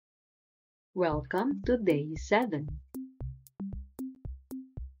Welcome to day 7.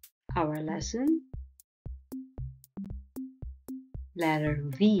 Our lesson, letter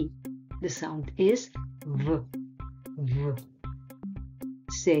V. The sound is V. V.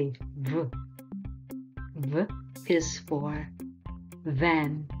 Say V. V is for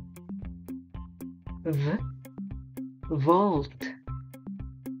van. V. Vault.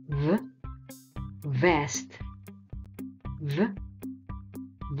 V. Vest. V.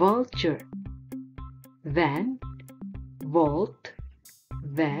 Vulture. Van, vault,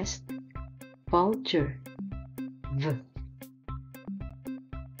 vest, vulture. V.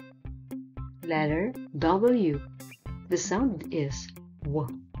 Letter W. The sound is W.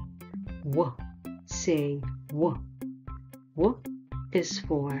 W. Say W. W is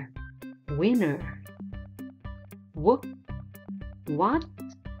for winner. W. What?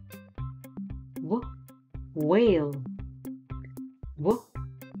 W. Whale. W.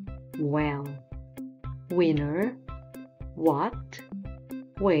 Well. Winner, what,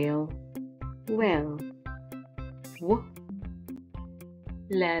 whale, well. W.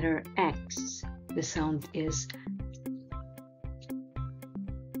 Letter X. The sound is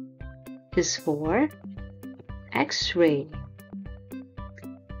for X-ray,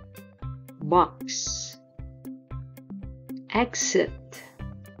 box, exit,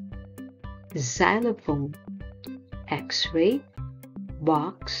 xylophone. X-ray,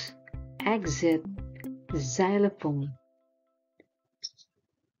 box, exit, xylophone.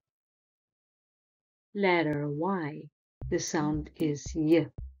 Letter Y. The sound is Y.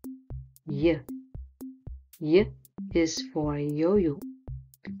 Y. Y is for yo-yo.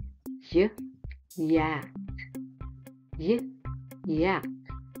 Y. Yak. Y. Yak.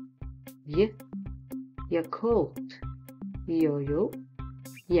 Y. Yakult. Yo-yo.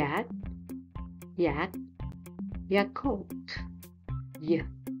 Yak. Yak. Yakult. Y.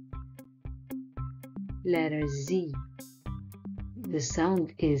 Letter Z. The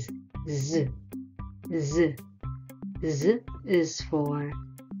sound is Z. Z. Z is for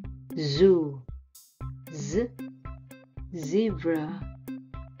zoo. Z. Zebra.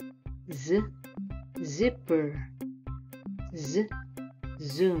 Z. Zipper. Z.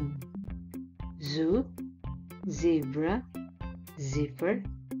 Zoom. Zoo. Zebra. Zipper.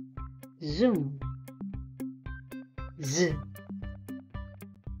 Zoom. Z.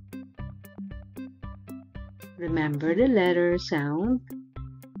 Remember the letter sound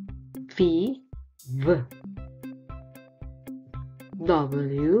V, V,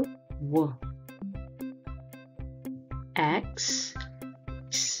 W, W, X,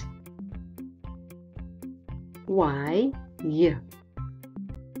 X, Y, Y,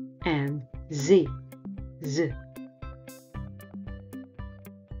 and Z, Z.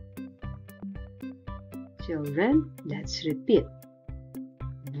 Children, let's repeat.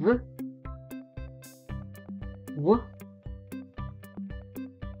 V, W,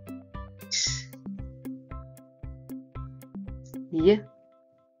 X, Y,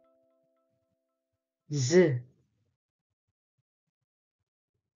 Z.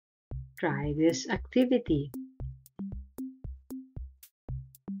 Try this activity.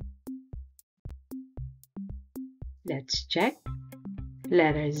 Let's check.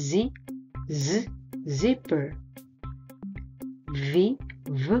 Letter Z, Z, zipper. V,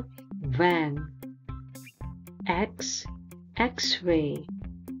 V, van. X, X-ray.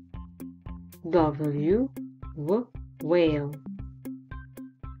 W, W, whale.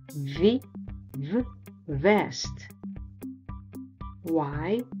 V, V, vest.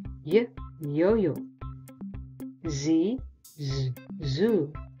 Y, Y, yo-yo. Z, Z,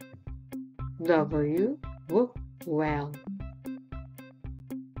 zoo. W, W, well.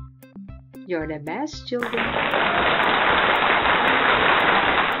 You're the best, children.